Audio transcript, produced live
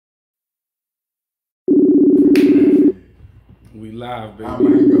We live, baby. Alright,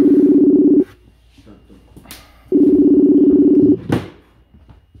 man, go.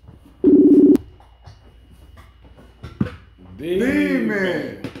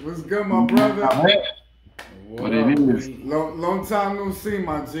 D-Man, what's good, my brother? What it is? Long time no see,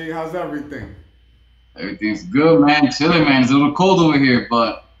 my G. How's everything? Everything's good, man. Chilling, man. It's a little cold over here,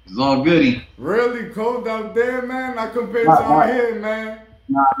 but it's all goody. Really cold out there, man? Not compared to out here, man.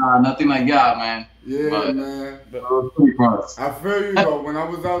 Nah, nothing like that, man. Yeah, but, man. Pretty for us. I feel you, though. When I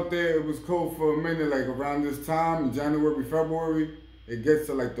was out there, it was cold for a minute, like around this time, January, February. It gets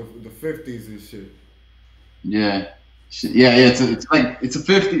to like the 50s and shit. Yeah. It's like, it's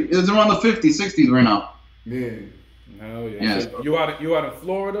around the 50s, 60s right now. Yeah. Hell yeah. So you out in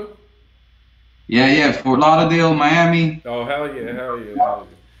Florida? Yeah. Fort Lauderdale, Miami. Oh, hell yeah.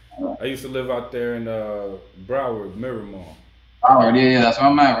 I used to live out there in Broward, Miramar. Yeah, that's where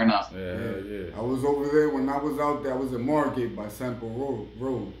I'm at right now. Yeah. I was over there when I was out there. I was at Margate by Sample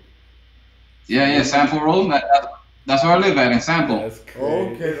Road. Yeah, Sample Road. That's where I live at, in Sample. That's crazy.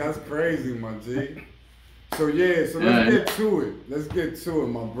 Okay, that's crazy, my G. So let's get to it. Let's get to it,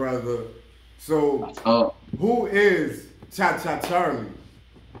 my brother. So, who is Cha-Cha Charlie?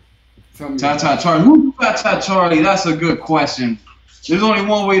 Tell me. Cha-Cha Charlie. Who's Cha-Cha Charlie? That's a good question. There's only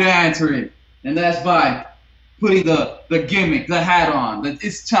one way to answer it, and that's by putting the gimmick, the hat on.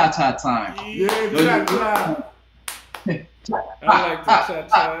 It's Cha-Cha time. Yeah, Cha-Cha. I like the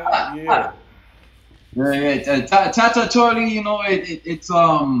Cha-Cha. Yeah. Cha-Cha Charlie, you know,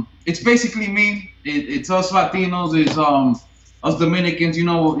 it's basically me. It's us Latinos. It's us Dominicans. You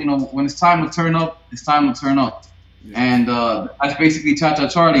know, when it's time to turn up, it's time to turn up. Yeah. And that's basically Cha-Cha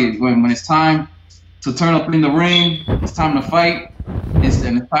Charlie. When it's time to turn up in the ring, it's time to fight. It's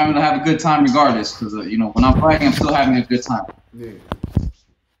time to have a good time regardless. Because when I'm fighting, I'm still having a good time. Yeah,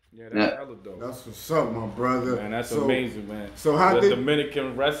 that's hella dope. That's what's up, my brother. Man, that's amazing, man. So how the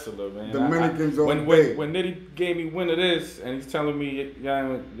Dominican wrestler, man. Dominicans when Nitty gave me wind of this, and he's telling me,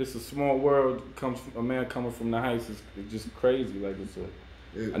 yeah, this is a small world. Comes from a man coming from the heights. It's just crazy. Like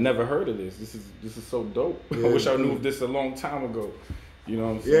I never heard of this. This is so dope. Yeah, I wish I knew this a long time ago. You know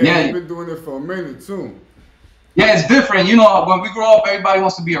what I'm saying? Yeah, I've been doing it for a minute too. Yeah, it's different. When we grow up, everybody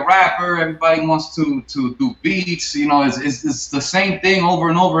wants to be a rapper. Everybody wants to do beats. It's the same thing over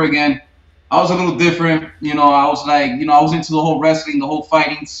and over again. I was a little different. I was like, I was into the whole wrestling, the whole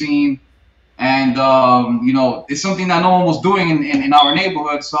fighting scene. And, it's something that no one was doing in our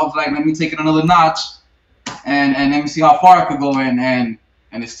neighborhood. So I was like, let me take it another notch and let me see how far I could go in. And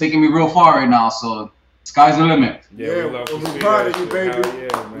it's taking me real far right now. So sky's the limit. Yeah, we're proud of you, baby.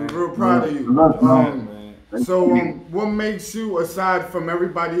 Yeah, man. We're real proud of you. So, what makes you, aside from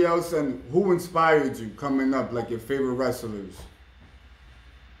everybody else, and who inspired you coming up, like your favorite wrestlers?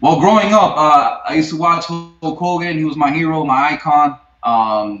 Well, growing up, I used to watch Hulk Hogan. He was my hero, my icon.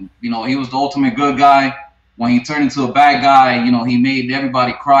 He was the ultimate good guy. When he turned into a bad guy, he made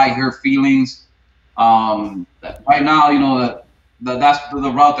everybody cry, hurt feelings. Right now, that's the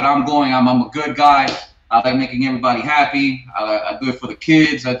route that I'm going. I'm a good guy. I like making everybody happy. I do it for the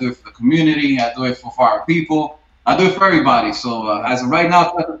kids. I do it for the community. I do it for our people. I do it for everybody. So as of right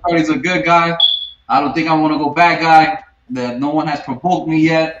now, Charlie's a good guy. I don't think I want to go bad guy. That no one has provoked me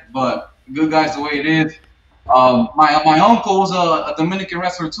yet, but good guy's the way it is. My uncle was a Dominican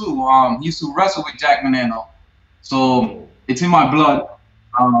wrestler too. He used to wrestle with Jack Veneno. So it's in my blood.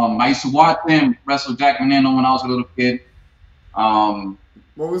 I used to watch him wrestle Jack Veneno when I was a little kid. What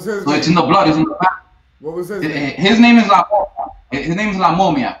was his name? It's in the blood. It's in the blood. What was his name? His name is La Momia. His name is La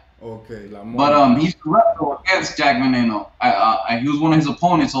Momia. Okay, La Momia. But he used to wrestle against Jack Veneno. He was one of his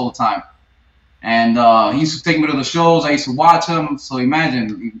opponents all the time. And he used to take me to the shows. I used to watch him. So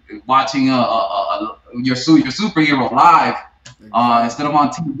imagine watching your superhero live instead of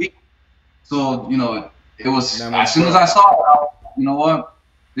on TV. So it was as soon as I saw it, I was, you know what,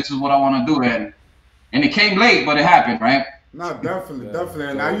 this is what I want to do. And it came late, but it happened, right? No, definitely.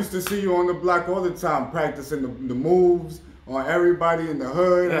 And I used to see you on the block all the time practicing the moves on everybody in the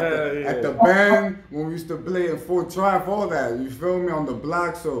hood, at the band, when we used to play in Fort Tribe, all that. You feel me, on the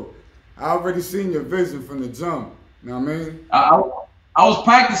block? So I already seen your vision from the jump. You know what I mean? I was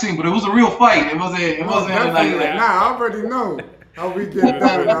practicing, but it was a real fight. It wasn't like that. Nah, I already know how we get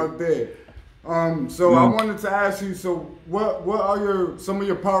down out there. So I wanted to ask you, so what are some of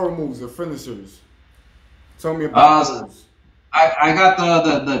your power moves or finishers? Tell me about those. I got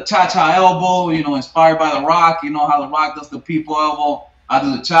the Cha-Cha elbow, inspired by The Rock. You know how The Rock does the people elbow. I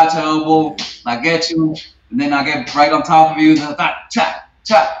do the Cha-Cha elbow. I get you, and then I get right on top of you. Cha-Cha,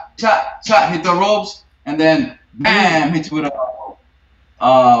 hit the ropes, and then bam, hit you with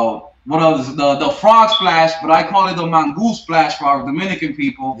a what else? The frog splash, but I call it the mongoose splash for our Dominican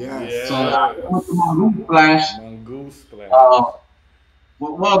people. Yes. So I went to mongoose splash. Mongoose splash.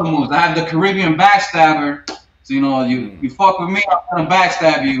 What other moves? I have the Caribbean backstabber. So you know, you fuck with me, I'm gonna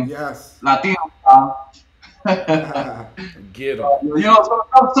backstab you. Yes. Latino style. Get him. You know,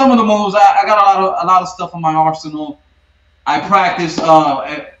 some of the moves. I got a lot of stuff in my arsenal. I practice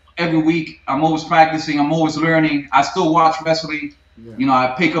every week. I'm always practicing. I'm always learning. I still watch wrestling. Yeah. You know,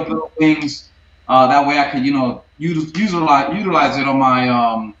 I pick up little things. That way, I can utilize it on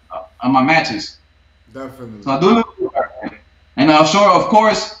my matches. Definitely. So I do a little bit. And sure, of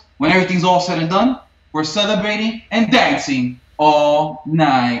course, when everything's all said and done, we're celebrating and dancing all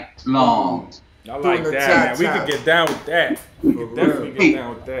night long. I like that, man. We could get down with that. We could definitely get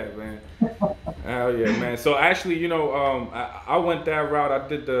down with that, man. Hell yeah, man. So actually, you know, I went that route.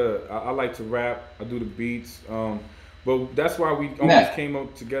 I like to rap. I do the beats. But that's why we almost came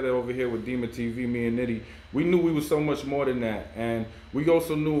up together over here with DimeTV, me and Nitty. We knew we were so much more than that. And we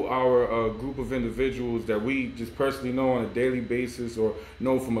also knew our group of individuals that we just personally know on a daily basis or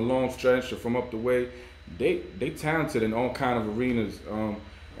know from a long stretch or from up the way. They talented in all kind of arenas.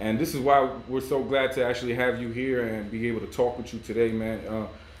 And this is why we're so glad to actually have you here and be able to talk with you today, man.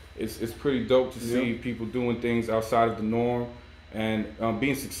 It's pretty dope to see people doing things outside of the norm and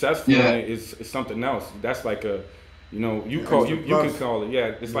being successful in it is something else. That's like a, you know, you can call it,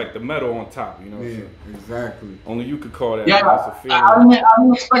 it's like the medal on top, you know. Yeah, so exactly. only you could call that. Yeah, I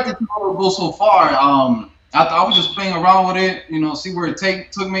didn't expect it to go so far. I was just playing around with it, you know, see where it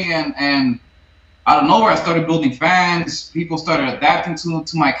took me, and out of nowhere, I started building fans. People started adapting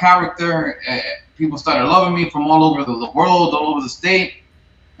to my character. People started loving me from all over the world, all over the state.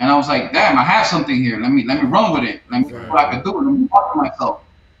 And I was like, damn, I have something here. Let me run with it. Let me see what I can do. Let me market myself.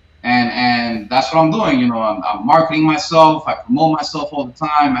 And that's what I'm doing. You know, I'm marketing myself. I promote myself all the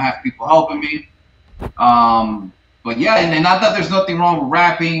time. I have people helping me. But yeah, and not that there's nothing wrong with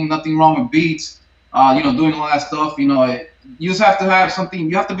rapping, nothing wrong with beats. You know, doing all that stuff. You know, you just have to have something.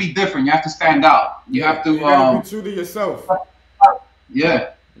 You have to be different. You have to stand out. You have to. You gotta be true to yourself.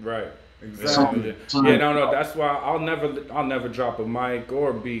 Yeah. Right. Exactly. Yeah, no. That's why I'll never drop a mic or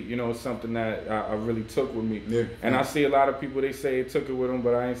a beat. You know, something that I really took with me. Yeah. And I see a lot of people, they say they took it with them,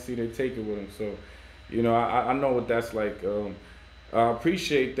 but I ain't see they take it with them. So, you know, I know what that's like. I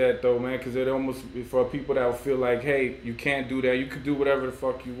appreciate that though, man, because it almost, for people that feel like, hey, you can't do that. You could do whatever the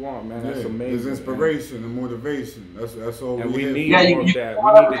fuck you want, man. That's amazing. There's inspiration and motivation. That's all. And we need more of that. We need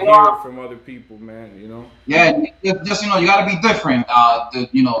to hear it from other people, man. You know. Yeah, just, you know, you got to be different.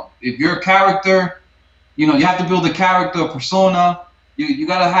 You know, if you're a character, you know, you have to build a character, a persona. You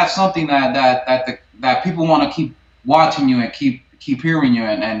got to have something that people want to keep watching you and keep hearing you,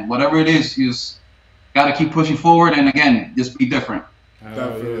 and whatever it is, you just got to keep pushing forward, and again, just be different.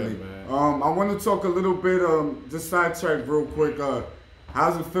 Definitely. Yeah, I want to talk a little bit, just sidetrack real quick.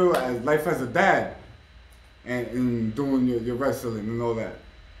 How's it feel as life as a dad and doing your wrestling and all that?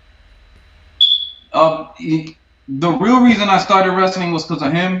 The real reason I started wrestling was because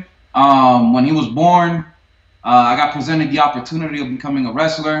of him. When he was born, I got presented the opportunity of becoming a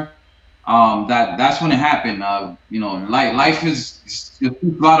wrestler. That's when it happened. You know, life is a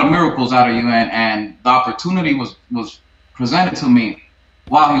lot of miracles out of you, and the opportunity was presented to me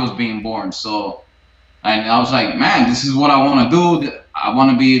while he was being born. So, and I was like, man, this is what I want to do. I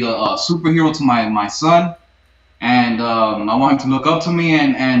want to be the superhero to my son, and I want him to look up to me.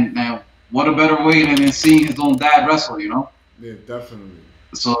 And what a better way than seeing his own dad wrestle, you know? Yeah, definitely.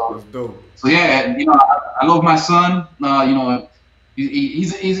 So that's dope. So yeah, you know, I love my son. You know.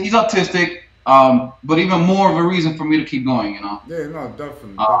 He's autistic, but even more of a reason for me to keep going, you know. Yeah, no,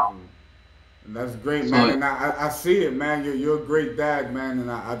 definitely. And that's great, man. And I see it, man. You're a great dad, man, and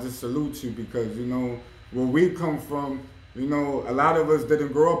I just salute you because, you know, where we come from, you know, a lot of us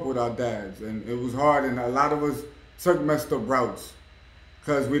didn't grow up with our dads, and it was hard, and a lot of us took messed up routes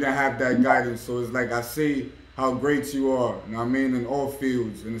because we didn't have that guidance. So it's like I see how great you are, you know what I mean, in all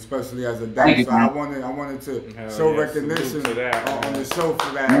fields, and especially as a dad. So I wanted to show recognition on the show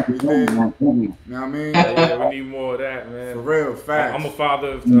for that. You know what I mean? Yeah, we need more of that, man. For real, facts. I'm a father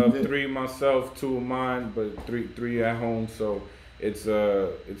of 3 myself, 2 of mine, but three at home. So it's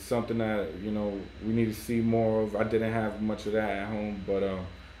something that, you know, we need to see more of. I didn't have much of that at home, but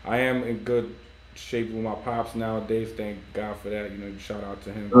I am in good shape with my pops nowadays. Thank God for that. You know, shout out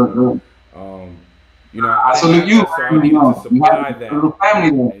to him. You know, I salute you. So I need to supply that.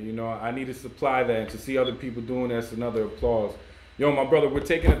 You know, I need to supply that, and to see other people doing that's another applause. Yo, my brother, we're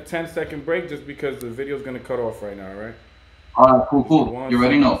taking a 10-second break just because the video's gonna cut off right now, all right? All right, cool. You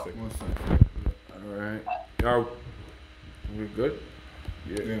already know. All right. Yo, we good?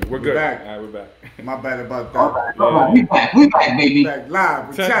 Yeah, we're good. Back. All right, we're back. My bad about that. All right. We back, baby. Back live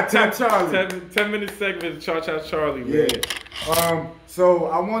with Cha-Cha Charlie. 10-minute segment, Cha-Cha Charlie, man. Yeah. So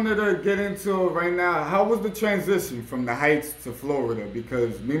I wanted to get into it right now. How was the transition from the Heights to Florida?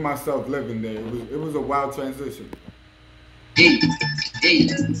 Because me myself living there, it was a wild transition. Hey.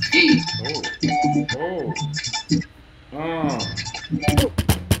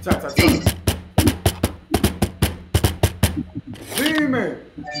 Cha-Cha Charlie. Demon.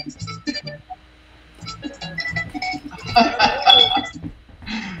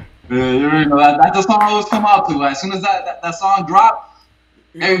 Yeah, you already know that's the song I always come out to. As soon as that song drop,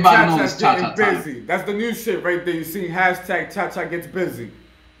 everybody knows Cha-Cha busy. That's the new shit right there. You see hashtag Cha-Cha gets busy.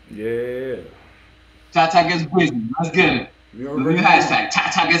 Yeah. Cha-Cha gets busy. Let's get it. The new hashtag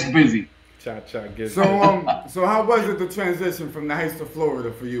Cha-Cha gets busy. Cha-Cha gets busy. So how was it the transition from the Heights to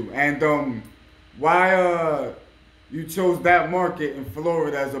Florida for you? And why you chose that market in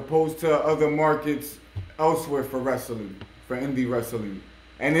Florida as opposed to other markets elsewhere for wrestling, for indie wrestling?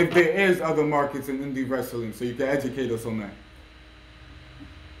 And if there is other markets in indie wrestling, so you can educate us on that.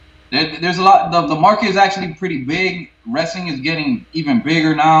 There's a lot. The market is actually pretty big. Wrestling is getting even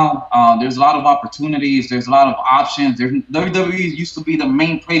bigger now. There's a lot of opportunities. There's a lot of options. WWE used to be the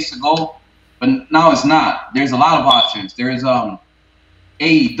main place to go, but now it's not. There's a lot of options. There's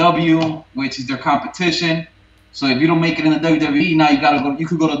AEW, which is their competition. So if you don't make it in the WWE, now you gotta go. You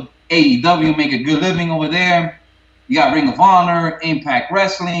could go to AEW, make a good living over there. You got Ring of Honor, Impact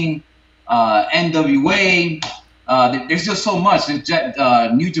Wrestling, NWA. There's just so much. There's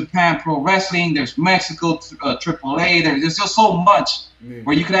New Japan Pro Wrestling. There's Mexico AAA. There's just so much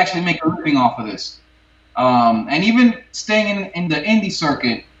where you could actually make a living off of this. And even staying in the indie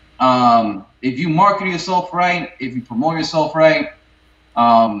circuit, if you market yourself right, if you promote yourself right,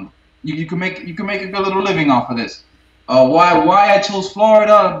 you can make a good little living off of this. Why I chose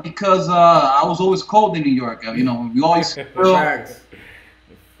Florida? Because I was always cold in New York. You know, we always we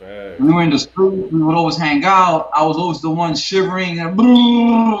were in the street. We would always hang out. I was always the one shivering and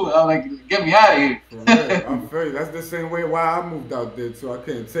like, get me out of here. I'm afraid that's the same way why I moved out there too. I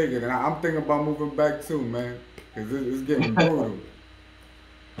couldn't take it, and I'm thinking about moving back too, man, because it's getting brutal.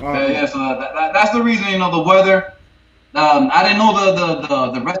 Yeah, so that's the reason. You know, the weather. I didn't know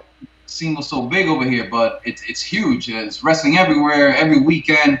the wrestling scene was so big over here, but it's huge. It's wrestling everywhere, every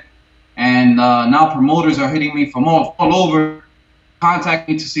weekend, and now promoters are hitting me from all over,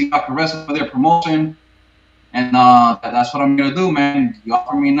 contacting me to see if I can wrestle for their promotion, and that's what I'm gonna do, man. You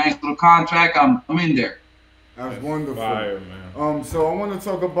offer me a nice little contract, I'm in there. That's wonderful. Fire, man. So I want to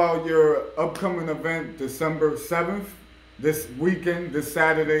talk about your upcoming event, December 7th. This weekend, this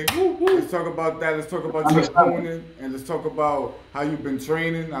Saturday. Let's talk about that. Let's talk about your opponent, and let's talk about how you've been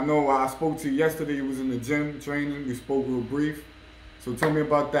training. I know I spoke to you yesterday. You was in the gym training. We spoke real brief. So tell me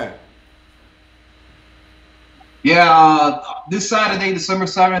about that. Yeah, this Saturday, December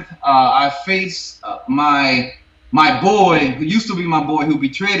 7th, I face my boy, who used to be my boy, who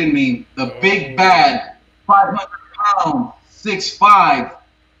betrayed me, the big bad, 500-pound, 6'5",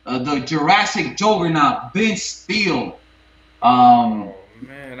 the Jurassic Juggernaut, Ben Steele. Oh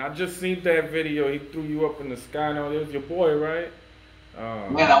man, I just seen that video. He threw you up in the sky. No, it was your boy, right? Yeah,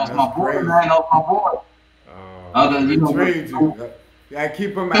 that was my boy, man. That was my boy. You. Yeah,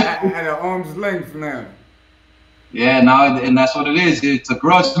 keep him at an arm's length now. Yeah, now and that's what it is. It's a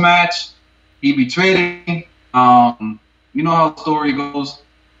grudge match. He betrayed me. You know how the story goes.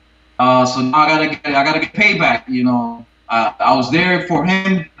 So now I gotta get payback. You know, I was there for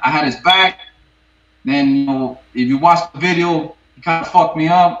him. I had his back. Then, you know, if you watch the video, he kind of fucked me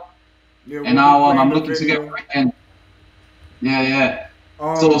up, and now I'm looking to get right in. Yeah.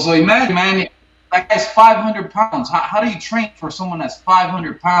 So imagine, man, that guy's 500 pounds. How do you train for someone that's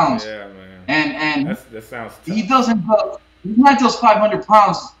 500 pounds? Yeah, man. And that sounds tough. He doesn't. He's not just 500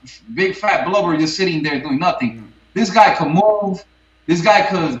 pounds, big fat blubber, just sitting there doing nothing. This guy could move. This guy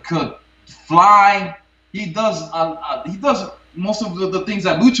could fly. He does most of the things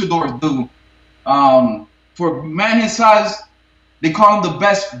that luchadors do. For a man his size, they call him the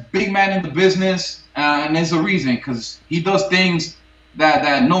best big man in the business, and there's a reason, because he does things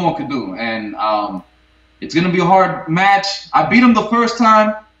that no one could do, and it's gonna be a hard match. I beat him the first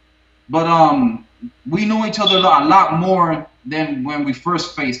time, but we know each other a lot more than when we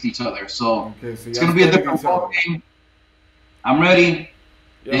first faced each other, so it's gonna be a different game. I'm ready.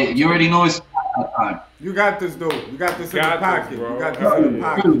 You already know it's time. You got this, dude. You got this in the pocket. You got this in the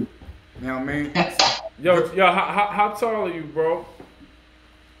pocket. You know what I mean? Yo, how tall are you, bro?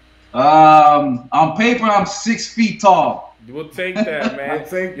 On paper, I'm 6 feet tall. We'll take that, man. I'll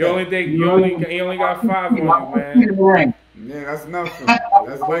take you only got 5 on you, man. Yeah, that's nothing.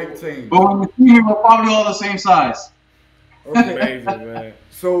 That's light change. But when you see me, we're probably all the same size. Okay. Amazing, man.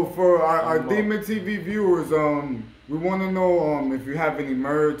 So for our DimeTV viewers, we want to know if you have any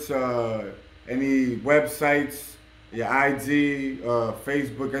merch, any websites, your IG,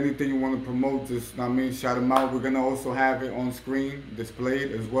 Facebook, anything you want to promote. Just shout them out. We're gonna also have it on screen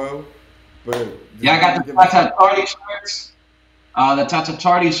displayed as well. But yeah, I got the Cha-Cha Charlie shirts. The Cha-Cha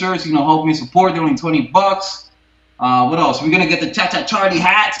Charlie shirts, help me support. They're only $20. What else? We're gonna get the Cha-Cha Charlie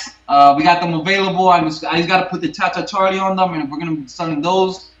hats. We got them available. I just gotta put the Cha-Cha Charlie on them, and we're gonna be selling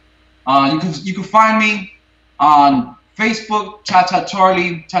those. You can find me on Facebook, Cha-Cha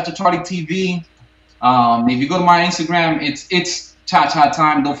Charlie TV. If you go to my Instagram, it's Cha-Cha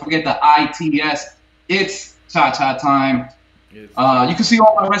Time. Don't forget the ITS. It's Cha-Cha Time. You can see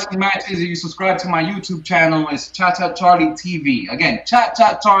all my wrestling matches. If you subscribe to my YouTube channel, it's Cha-Cha Charlie TV. Again,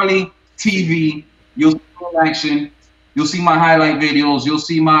 Cha-Cha Charlie TV. You'll see action. You'll see my highlight videos. You'll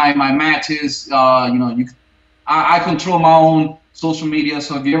see my matches. I control my own social media.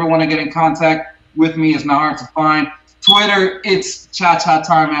 So if you ever want to get in contact with me, it's not hard to find. Twitter, it's Cha-Cha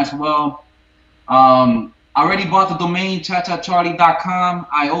Time as well. I already bought the domain chachacharlie.com.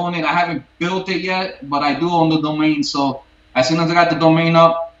 I own it. I haven't built it yet, but I do own the domain. So as soon as I got the domain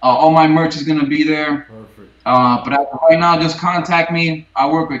up, all my merch is gonna be there. Perfect. But right now, just contact me. I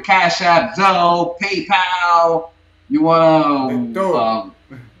work with Cash App, Zelle, PayPal. You wanna?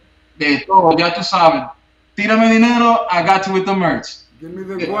 De todo, ya tú sabes. Tírame dinero. I got you with the merch. Give me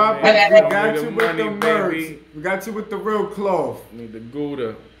the guap. We got you with the merch. We got you with the real cloth. Need the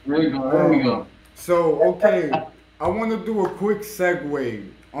Gouda. There we go. So okay, I want to do a quick segue.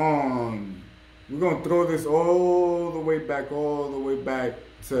 We're gonna throw this all the way back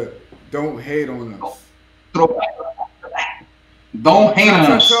to "Don't Hate on Us." Don't hate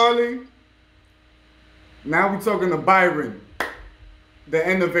on us, Charlie. Now we're talking to Byron, the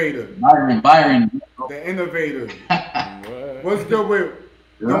innovator. Byron, the innovator. What's good with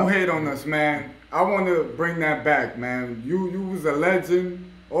 "Don't Hate on Us," man? I want to bring that back, man. You was a legend.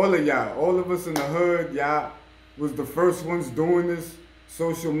 All of y'all, all of us in the hood, y'all was the first ones doing this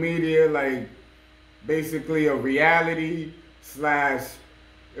social media, like basically a reality slash.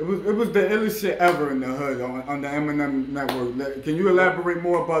 It was the illest shit ever in the hood on the Eminem network. Can you elaborate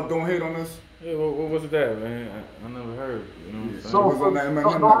more about "Don't Hate on Us"? Yeah, what was that, man? I never heard. You know what I'm saying? So it was on the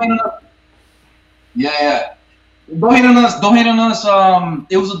Eminem network. Yeah. Don't Hate on Us. Don't Hate on Us.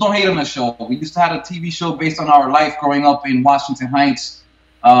 It was a Don't Hate on Us show. We used to have a TV show based on our life growing up in Washington Heights.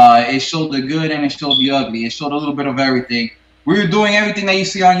 It showed the good and it showed the ugly. It showed a little bit of everything. We were doing everything that you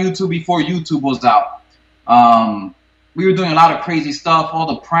see on YouTube before YouTube was out. We were doing a lot of crazy stuff, all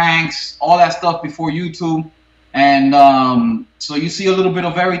the pranks, all that stuff before YouTube. And so you see a little bit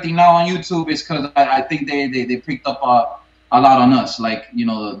of everything now on YouTube. It's because I think they picked up a lot on us, like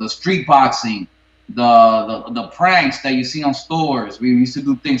the street boxing, the pranks that you see on stores. We used to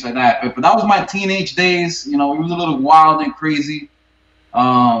do things like that. But that was my teenage days. We was a little wild and crazy.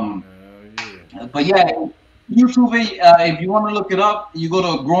 But yeah, YouTube, if you want to look it up, you go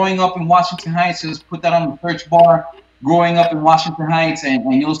to Growing Up in Washington Heights, just put that on the search bar, Growing Up in Washington Heights,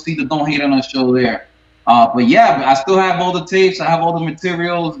 and you'll see the Don't Hate on Us show there. But yeah, I still have all the tapes, I have all the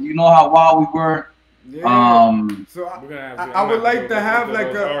materials, you know how wild we were. Yeah. So I would like to have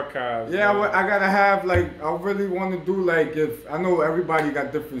like a archives. Yeah, I gotta have like, I really want to do like, if I know everybody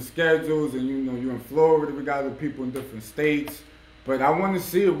got different schedules, and you're in Florida, we got other people in different states. But I want to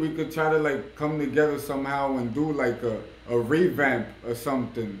see if we could try to like come together somehow and do like a revamp or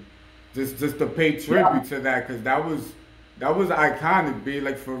something, just to pay tribute to that, because that was iconic, B.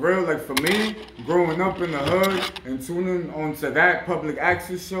 Like for real, like for me, growing up in the hood and tuning onto that public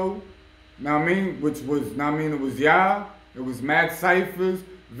access show, which was, it was y'all, it was Mad Cyphers,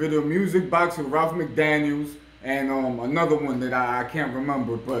 Video Music Box with Ralph McDaniels, and another one that I can't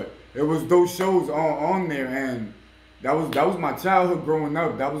remember, but it was those shows on there, and that was my childhood growing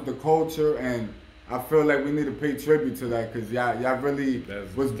up. That was the culture, and I feel like we need to pay tribute to that, because y'all really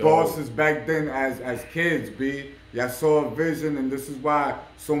was bosses back then as kids, B. Y'all saw a vision, and this is why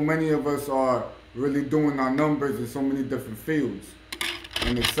so many of us are really doing our numbers in so many different fields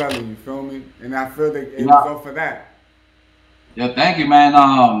and excelling, you feel me? And I feel that it was off of that. Yeah, thank you, man.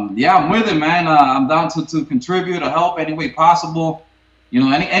 Yeah, I'm with it, man. I'm down to contribute or help any way possible.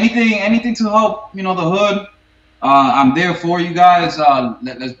 Anything to help, the hood. I'm there for you guys.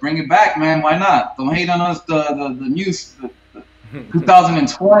 Let's bring it back, man. Why not? Don't hate on us. The news,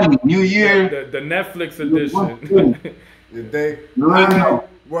 2020 New Year. The Netflix edition.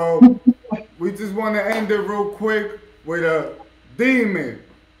 Well, we just want to end it real quick with a demon.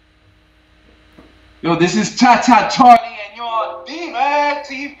 Yo, this is Cha-Cha Charlie, and you're on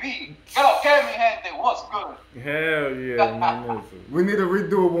DimeTV. Get up, get me, gente. What's good? Hell yeah, man. We need to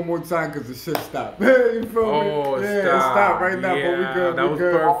redo it one more time because the shit stopped. You feel me? Oh, yeah, it stopped right now, but we good. That was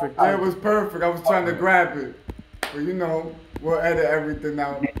good. perfect. Yeah, it was perfect. I was trying to grab it. But you know, we'll edit everything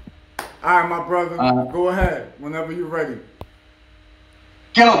out. All right, my brother, go ahead whenever you're ready.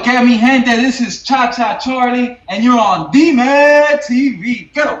 Get up, get me, gente. This is Cha Cha Charlie, and you're on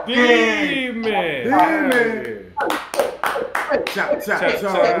DimeTV. Get up, Dime. Cha Cha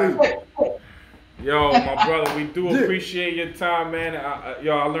Charlie. Yo, my brother, we do appreciate your time, man. I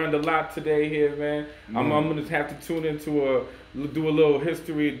learned a lot today here, man. I'm gonna have to tune into do a little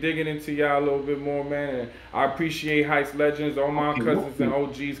history, digging into y'all a little bit more, man. And I appreciate Heights legends. All my cousins and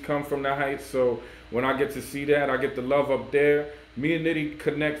OGs come from the Heights, so when I get to see that, I get the love up there. Me and Nitty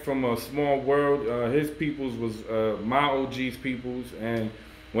connect from a small world. His peoples was my OG's peoples, and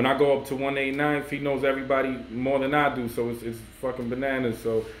when I go up to 189th, he knows everybody more than I do, so it's fucking bananas.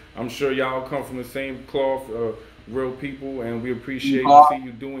 So I'm sure y'all come from the same cloth, real people, and we appreciate to see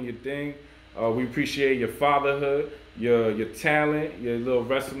you doing your thing. We appreciate your fatherhood, your talent, your little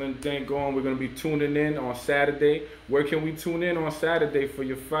wrestling thing going. We're gonna be tuning in on Saturday. Where can we tune in on Saturday for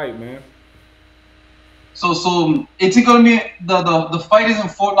your fight, man? So it's gonna be the fight is in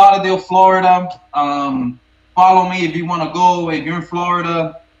Fort Lauderdale, Florida. Follow me if you want to go. If you're in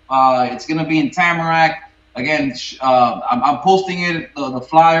Florida, it's gonna be in Tamarack. Again, I'm posting it the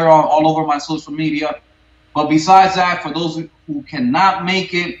flyer all over my social media. But besides that, for those who cannot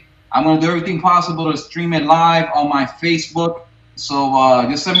make it, I'm gonna do everything possible to stream it live on my Facebook. So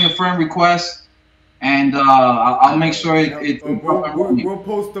just send me a friend request, and I'll make sure we'll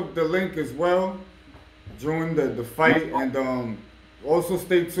post up the link as well during the fight, and also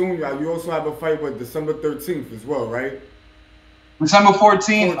stay tuned. You also have a fight with December 13th as well, right? December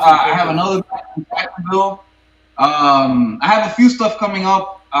 14th, I have another match in Jacksonville. I have a few stuff coming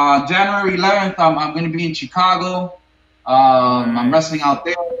up. January 11th, I'm going to be in Chicago. I'm wrestling out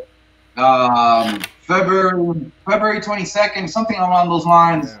there. February 22nd, something along those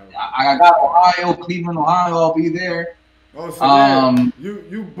lines. I got Ohio, Cleveland, Ohio. I'll be there. Oh, so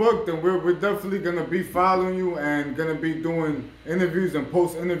you booked, and we're definitely gonna be following you and gonna be doing interviews and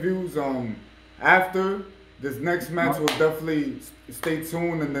post interviews. After this next match, we'll definitely stay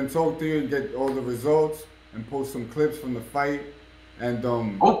tuned and then talk to you and get all the results and post some clips from the fight. And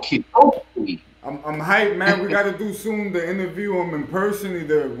okay. I'm hyped, man. We gotta do soon the interview in person,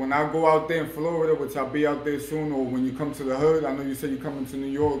 either when I go out there in Florida, which I'll be out there soon, or when you come to the hood. I know you said you're coming to New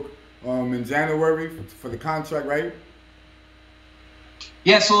York in January for the contract, right?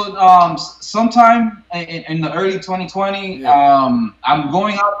 Yeah, so sometime in the early 2020, I'm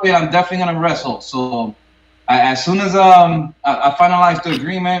going out there. I'm definitely gonna wrestle. So as soon as I finalize the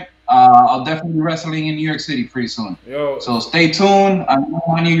agreement, I'll definitely be wrestling in New York City pretty soon. So stay tuned. I know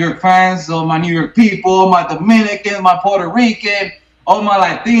my New York fans, all my New York people, my Dominicans, my Puerto Rican, all my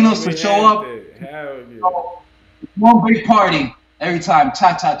Latinos to show up. Hell yeah. So, one big party every time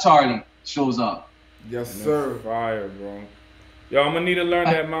Cha Cha Charlie shows up. Yes, sir. Fire, bro. Yo, I'm gonna need to learn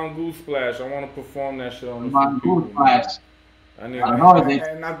that Mount Goose Splash. I want to perform that shit on the Mount Goose Splash. And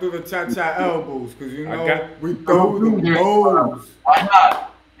I do the cha-cha elbows, because you know we throw the bows. Why not?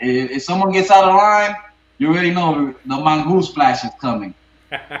 If someone gets out of line, you already know the Mount Goose Splash is coming.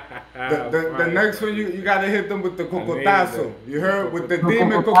 The next one, you gotta hit them with the cocotazo. You heard? With the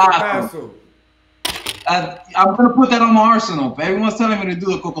demon cocotazo. I'm gonna put that on my arsenal. If everyone's telling me to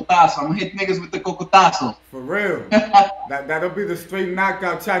do a cocotazo, I'm gonna hit niggas with the cocotazo. For real. That'll be the straight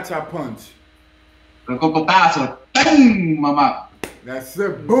knockout cha-cha punch. The cocotazo. Boom, mama. That's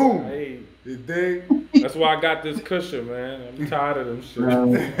it. Boom. Hey. You dig? That's why I got this cushion, man. I'm tired of them shit.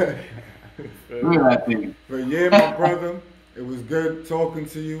 Look at that thing. But yeah, my brother, it was good talking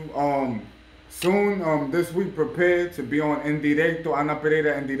to you. Soon, this week, prepare to be on En Directo, Ana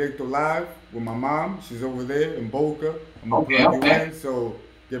Pereira En Directo Live with my mom. She's over there in Boca. I'm gonna plug you in, so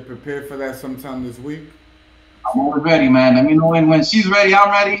get prepared for that sometime this week. I'm always ready, man. Let me know when she's ready,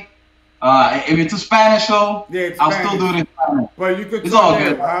 I'm ready. If it's a Spanish show, I'll still do it in Spanish. But you could. It's all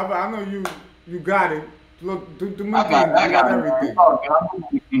good. I know you got it. Look, do my thing. I got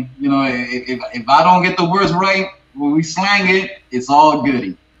everything. You know, if I don't get the words right when we slang it, it's all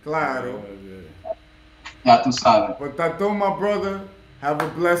goody. Claro. Ya tú sabes. But that's all, my brother. Have a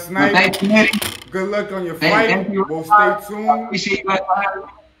blessed night. Thank you, good luck on your fight. Thank you. We'll stay tuned. I appreciate you guys for having me.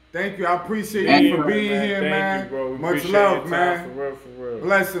 Thank you. I appreciate you for being here, man. Much love, man. For real.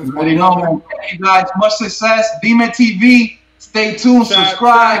 Blessings, man. Thank you guys. Much success. DimeTV. Stay tuned.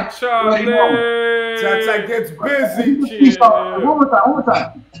 Subscribe. Cha-cha gets busy. One more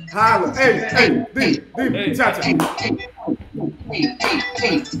time. Holla. Hey, Cha-cha. Con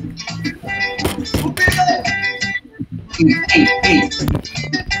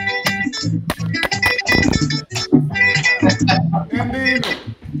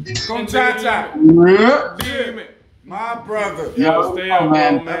Cha-Cha. Yeah. My brother. Yo, stay up,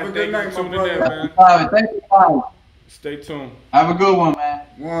 man. Have a good night, my brother. Man. Thank you, man. Stay tuned. Have a good one, man.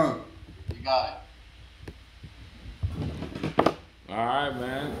 One. You got it. All right,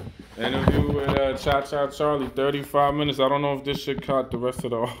 man. Interview with Cha-Cha Charlie, 35 minutes. I don't know if this shit caught the rest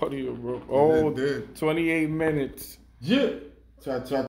of the audio, bro. Oh, 28 minutes. Yeah. Cha-Cha.